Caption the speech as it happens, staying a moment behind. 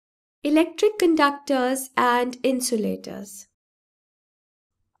Electric conductors and insulators.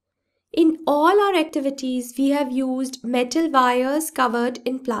 In all our activities, we have used metal wires covered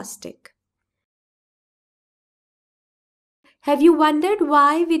in plastic. Have you wondered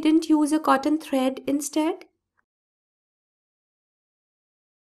why we didn't use a cotton thread instead?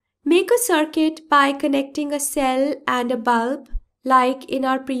 Make a circuit by connecting a cell and a bulb, like in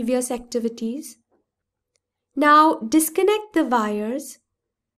our previous activities. Now disconnect the wires.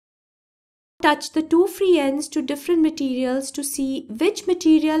 Touch the two free ends to different materials to see which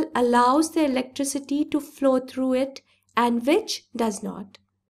material allows the electricity to flow through it and which does not.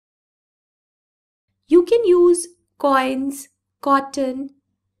 You can use coins, cotton,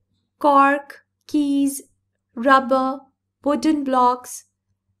 cork, keys, rubber, wooden blocks,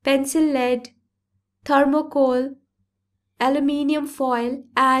 pencil lead, thermocol, aluminium foil,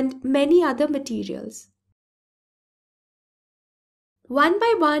 and many other materials. One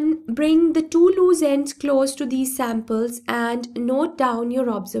by one, bring the two loose ends close to these samples and note down your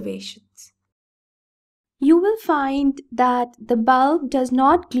observations. You will find that the bulb does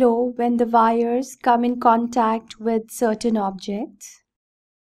not glow when the wires come in contact with certain objects.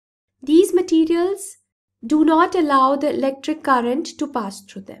 These materials do not allow the electric current to pass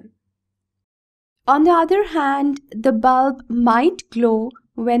through them. On the other hand, the bulb might glow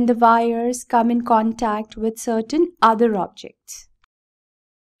when the wires come in contact with certain other objects.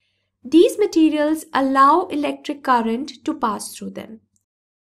 These materials allow electric current to pass through them.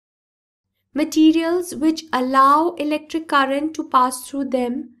 Materials which allow electric current to pass through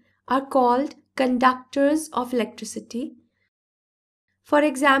them are called conductors of electricity. For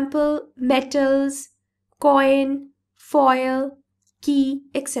example, metals, coin, foil, key,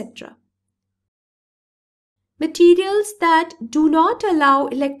 etc. Materials that do not allow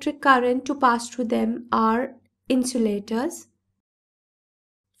electric current to pass through them are insulators.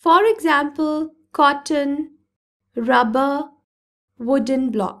 For example, cotton, rubber,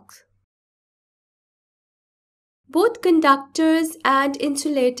 wooden blocks. Both conductors and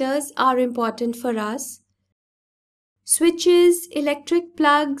insulators are important for us. Switches, electric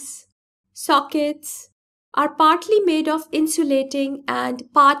plugs, sockets are partly made of insulating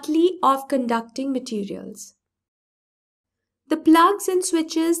and partly of conducting materials. The plugs and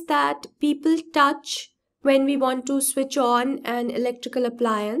switches that people touch when we want to switch on an electrical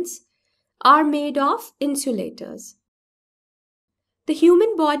appliance are made of insulators. The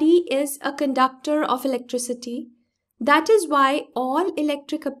human body is a conductor of electricity. That is why all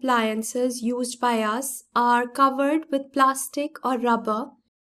electric appliances used by us are covered with plastic or rubber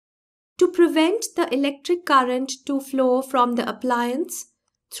to prevent the electric current to flow from the appliance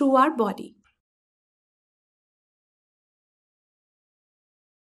through our body.